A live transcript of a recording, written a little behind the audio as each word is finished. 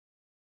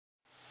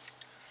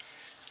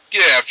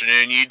Good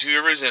afternoon,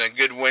 YouTubers, and a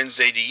good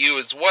Wednesday to you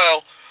as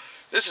well.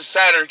 This is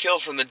Saturn Kill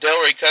from the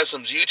Delray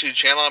Customs YouTube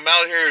channel. I'm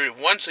out here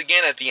once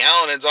again at the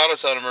Allen Ed's Auto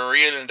Center in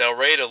Maria and Del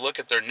Rey to look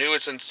at their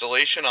newest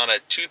installation on a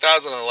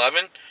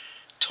 2011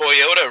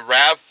 Toyota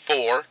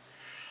RAV4.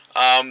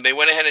 They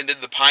went ahead and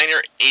did the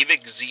Pioneer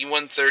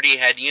AVIC-Z130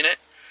 head unit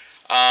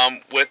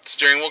with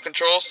steering wheel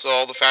controls, so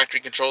all the factory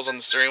controls on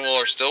the steering wheel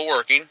are still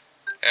working,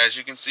 as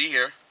you can see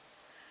here.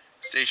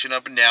 Station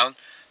up and down.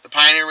 The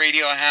Pioneer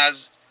radio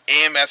has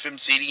AM, FM,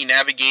 CD,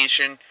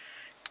 navigation,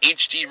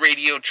 HD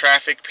radio,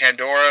 traffic,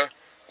 Pandora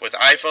with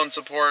iPhone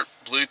support,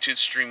 Bluetooth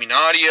streaming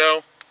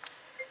audio.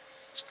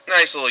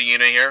 Nice little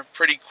unit here.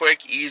 Pretty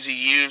quick, easy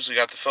use. We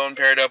got the phone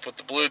paired up with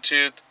the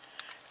Bluetooth.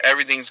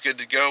 Everything's good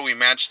to go. We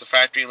matched the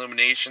factory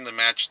illumination to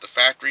match the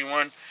factory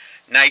one.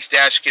 Nice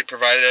dash kit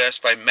provided us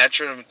by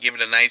Metra to give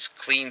it a nice,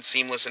 clean,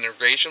 seamless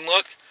integration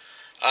look.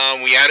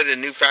 We added a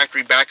new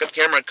factory backup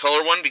camera, a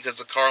color one, because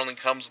the car only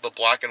comes with a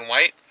black and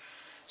white.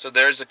 So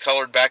there's a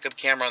colored backup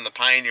camera on the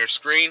Pioneer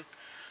screen.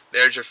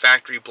 There's your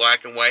factory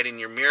black and white in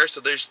your mirror.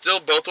 So there's still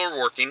both are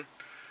working.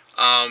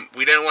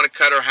 We didn't want to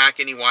cut or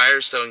hack any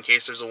wires, so in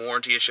case there's a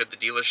warranty issue at the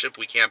dealership,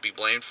 we can't be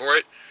blamed for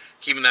it.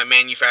 Keeping that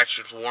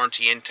manufacturer's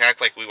warranty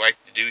intact like we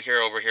like to do here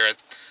over here at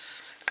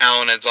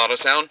Allen Ed's Auto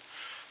Sound.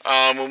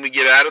 When we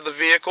get out of the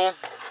vehicle,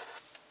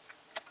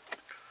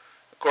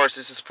 of course,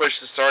 this is push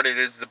to start. It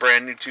is the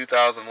brand new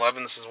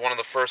 2011. This is one of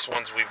the first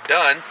ones we've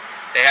done.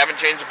 They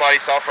haven't changed the body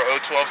style for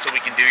 012, so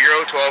we can do your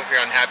 012 if you're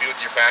unhappy with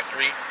your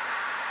factory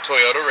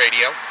Toyota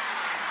radio.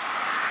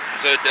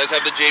 So it does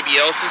have the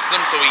JBL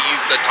system, so we use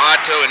the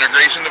Tato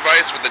integration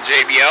device with the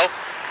JBL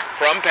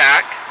from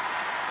PAC.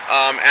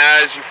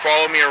 As you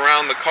follow me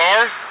around the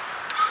car,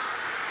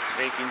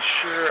 making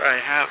sure I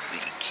have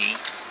the key.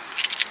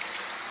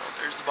 Oh,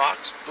 there's the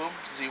box. Boom,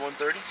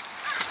 Z130.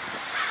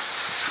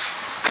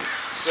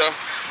 So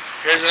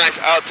here's a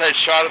nice outside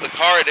shot of the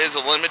car. It is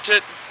a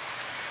limited,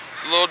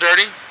 a little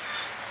dirty,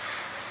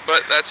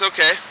 but that's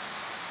okay.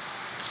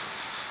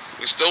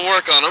 We still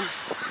work on them.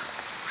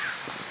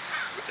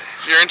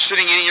 If you're interested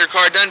in getting your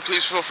car done,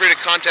 please feel free to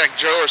contact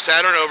Joe or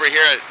Saturn over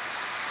here at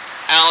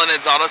Allen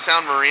Ed's Auto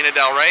Sound, Marina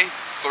Del Rey,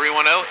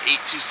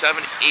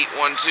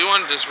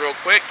 310-827-8121. Just real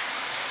quick,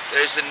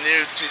 there's the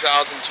new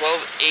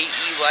 2012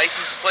 AE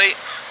license plate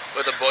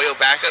with a Boyo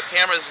backup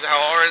camera. This is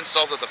how our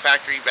installs with the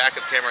factory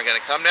backup camera are going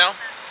to come now.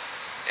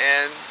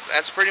 And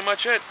that's pretty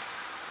much it.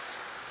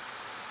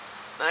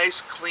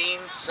 Nice,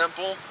 clean,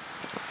 simple.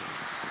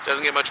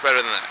 Doesn't get much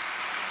better than that.